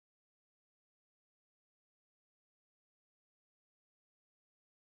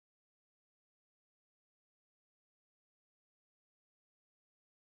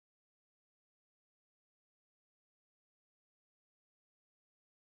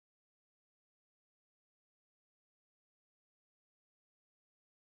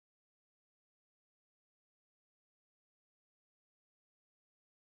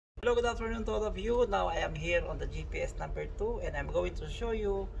Hello, good afternoon to all of you. Now I am here on the GPS number 2 and I'm going to show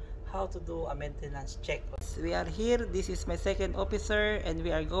you how to do a maintenance check. We are here, this is my second officer and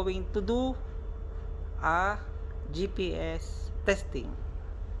we are going to do a GPS testing.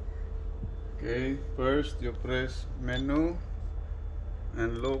 Okay, first you press menu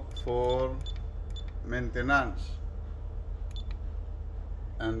and look for maintenance,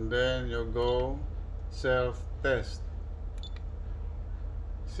 and then you go self-test.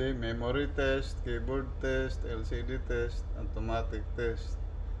 See, memory test, keyboard test, LCD test, automatic test.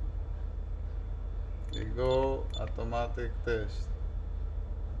 You go automatic test,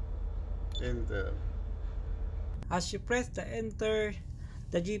 enter. As you press the enter,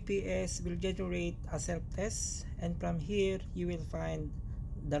 the GPS will generate a self-test and from here you will find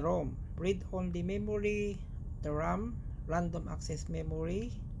the ROM, read-only memory, the RAM, random access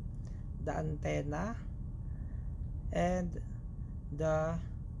memory, the antenna, and the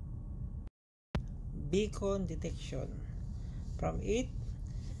beacon detection. From it,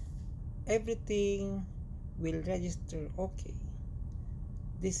 everything will register okay.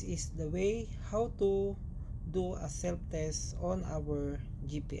 This is the way how to do a self-test on our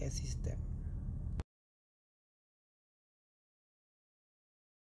GPS system.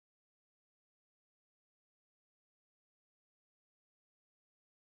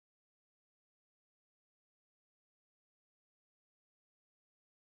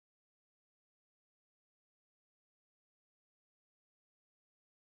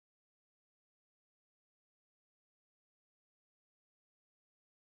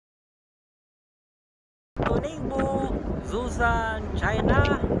 To Ningbo, Zuzan,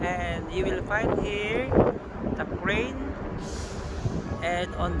 China, and you will find here the crane,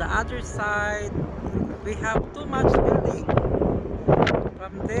 and on the other side we have too much building.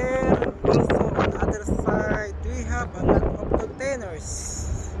 From there also on the other side we have a lot of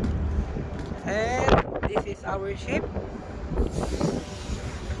containers, and this is our ship,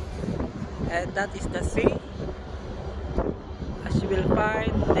 and that is the sea. As you will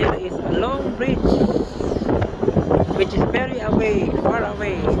find, there is a long bridge which is very away, far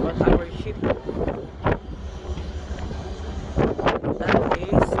away on our ship. That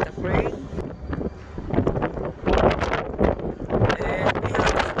is the crane. And we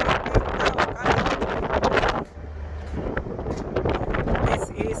have a starting now. This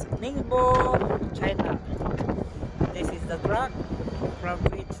is Ningbo, China. This is the truck from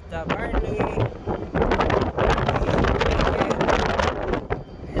which the barley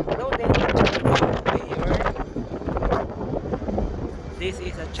and loaded conveyor. This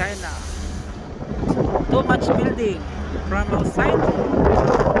is a China. Too much building from outside,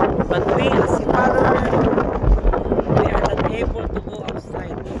 but we as seafarer, we are not able to go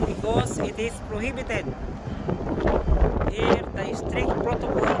outside because it is prohibited. Here the strict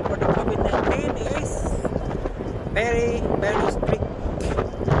protocol for the COVID-19 is very strict.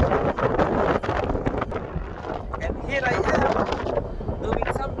 And here I am doing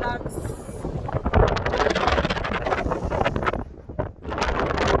some vlogs.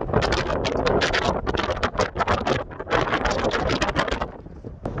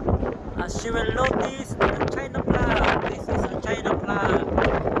 As you will notice, the China flag. This is a China flag.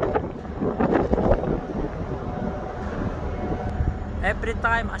 Every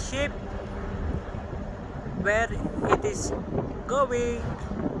time a ship where it is going,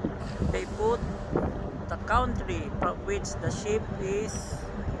 they put the country from which the ship is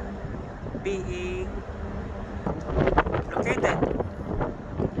being located.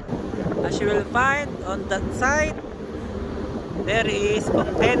 As you will find on that side, there is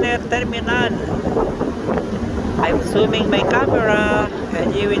container terminal. I'm zooming my camera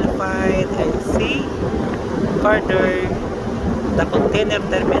and you will find and see further the container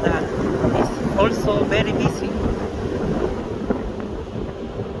terminal is also very busy.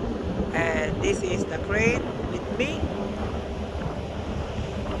 And this is the crane with me.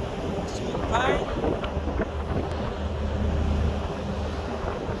 As you will find,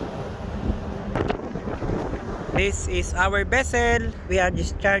 this is our vessel. We are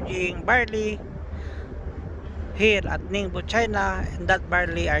discharging barley here at Ningbo, China, and that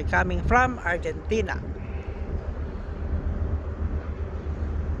barley are coming from Argentina.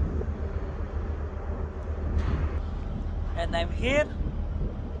 And I'm here,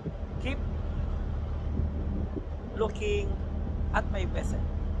 keep looking at my vessel.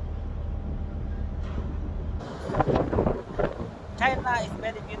 China is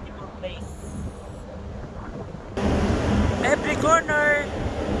very beautiful place. Every corner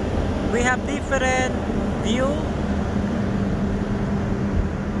we have different view,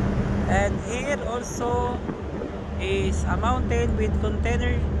 and here also is a mountain with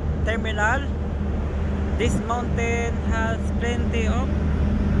container terminal. This mountain has plenty of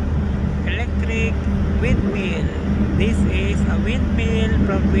electric windmill. This is a windmill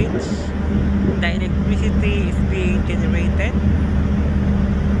from which the electricity is being generated.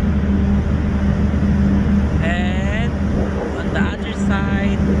 And on the other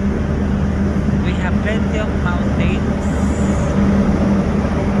side, we have plenty of mountains.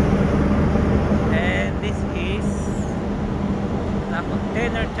 And this is the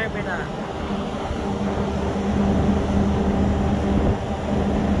container terminal.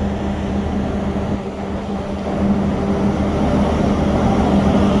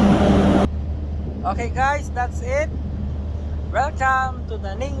 Okay guys, that's it. Welcome to the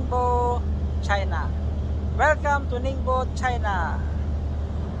Ningbo, China. Welcome to Ningbo, China.